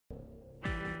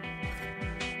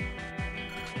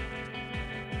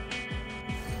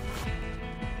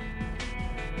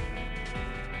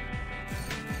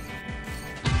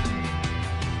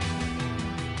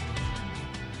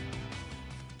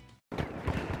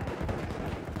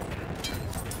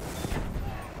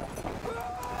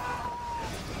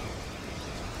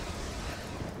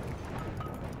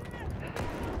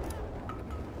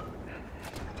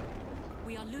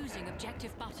losing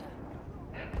objective butter.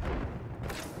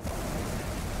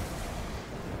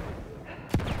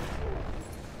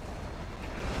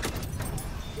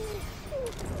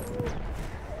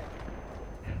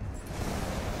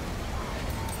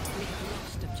 We have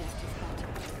lost objective butter.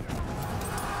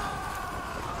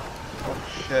 Oh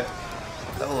shit.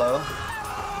 Hello.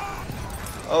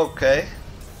 Okay.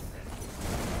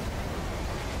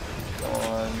 Go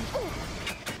on.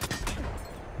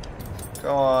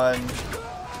 Go on.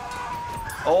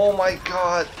 Oh my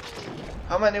god.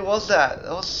 How many was that?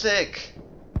 That was sick.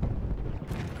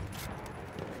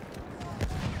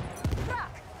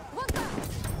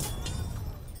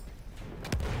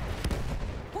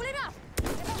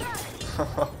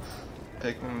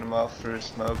 Picking them off through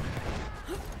smoke.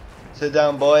 Sit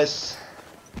down, boys.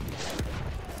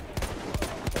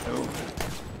 Oh.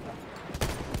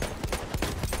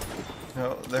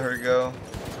 No, there we go.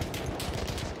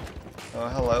 Oh,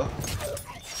 hello.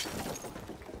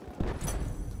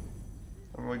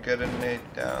 And we get a nade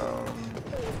down.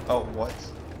 Oh, what?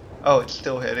 Oh, it's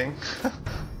still hitting.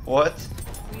 What?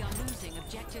 We are losing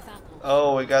objective apple.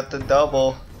 Oh, we got the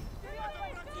double.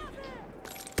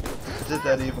 Did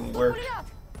that even work?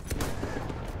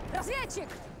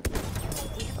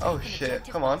 Oh shit,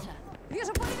 come on.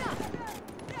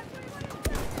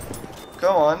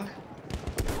 Come on.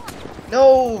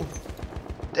 No!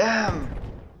 Damn!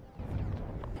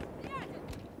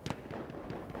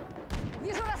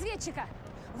 Вижу разведчика!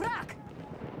 Враг!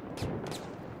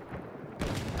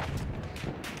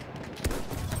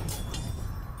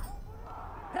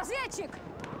 Разведчик!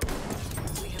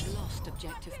 We have lost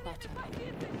objective butter.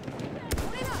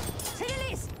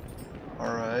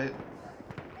 Alright.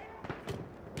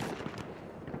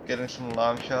 Getting some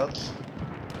long shots.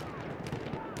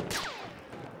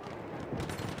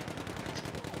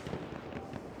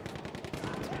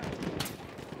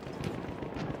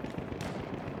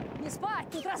 Не спать,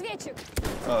 тут разведчик!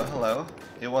 Oh, hello.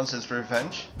 He wants his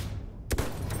revenge.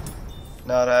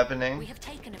 Not happening. We have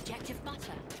taken objective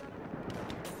butter.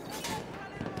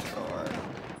 Go on.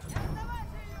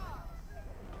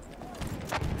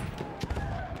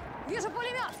 Вижу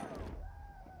пулемет!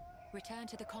 Return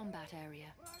to the combat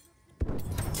area.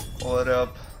 What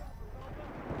up?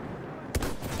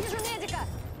 Вижу медика!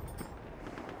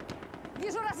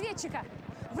 Вижу разведчика!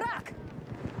 Враг!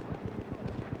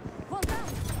 Вон там!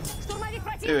 Штурмовик Dude,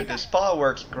 противника! this spot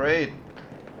works great.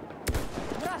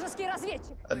 Вражеский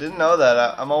разведчик! I didn't know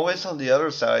that. I'm always on the other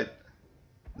side.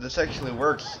 This actually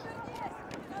works.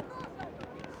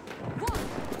 Вон!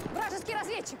 Вражеский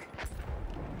разведчик!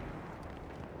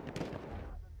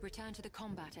 Return to the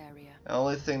combat area. The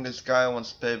only thing this guy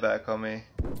wants payback on me.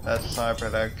 That sniper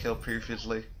that I killed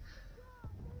previously.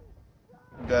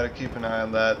 Gotta keep an eye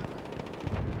on that.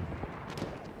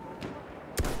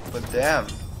 But damn,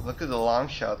 look at the long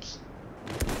shots.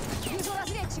 Вижу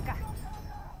разведчика!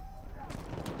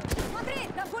 Смотри,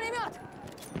 там пулемет!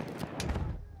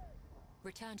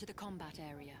 Return to the combat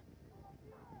area.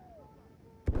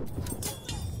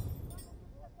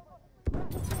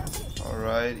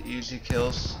 Alright, easy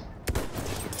kills.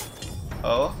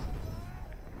 Oh?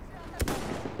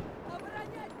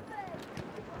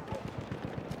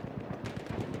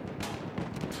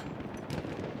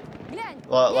 Глянь!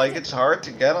 Well, like it's hard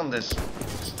to get on this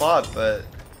spot, but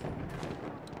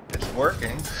it's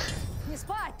working. Не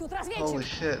спать, тут Holy разведчик!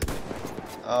 shit.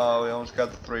 Oh, we almost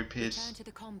got the Return three-piece. to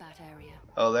the combat area.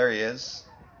 Oh, there he is.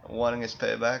 Wanting his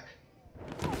payback.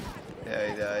 Yeah,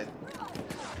 he died.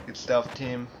 Good stuff,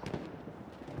 team.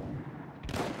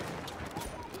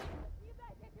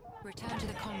 Return to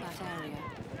the combat area.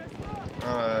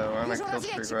 We're on a kill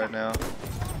streak right now.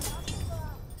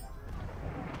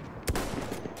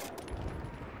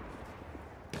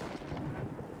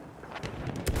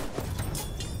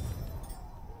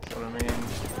 That's what I mean.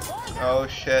 Oh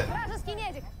shit. Вражеский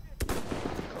медик!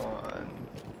 Go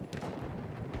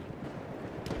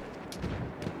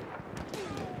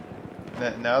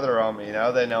on. Now they're on me.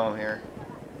 Now they know I'm here.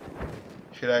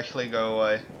 Should actually go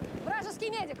away. Вражеский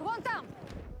медик! Вон там!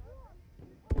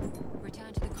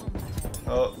 Return to the combat area.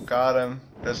 Oh, got him.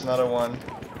 There's another one.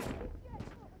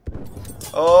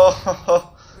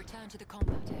 Oh! Return to the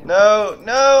combat area. No,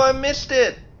 no, I missed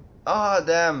it! Ah,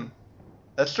 damn.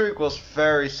 That streak was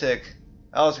very sick.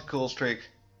 That was a cool streak.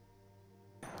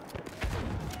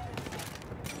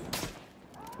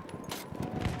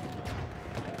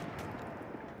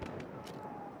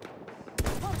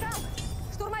 Вон там!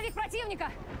 Штурмовик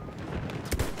противника!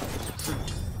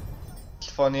 It's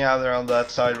funny how they're on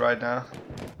that side right now.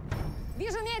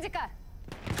 Вижу медика!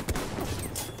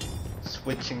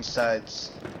 Switching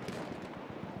sides.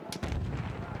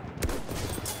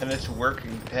 And it's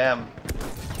working, damn.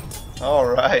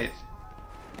 Alright.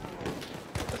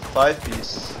 A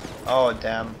 5-piece. Oh,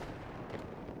 damn.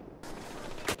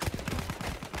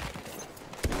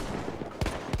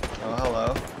 Oh,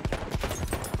 hello.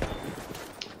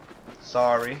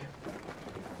 Sorry.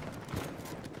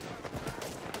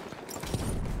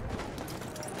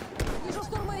 Вижу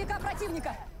штурмовика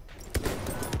противника.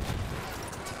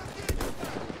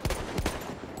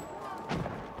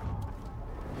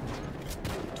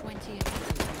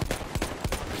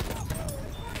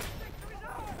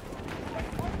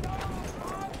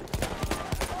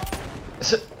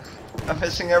 I'm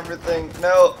missing everything.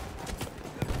 No.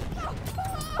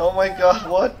 Oh my god,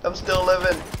 what? I'm still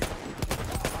living.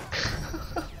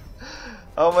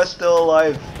 How am I still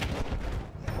alive?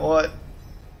 What?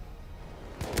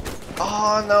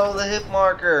 Oh no, the hit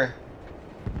marker.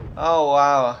 Oh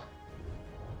wow.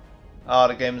 Oh,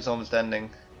 the game is almost ending.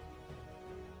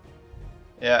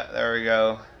 Yeah, there we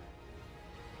go.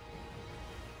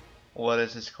 What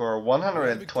is the score?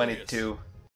 122.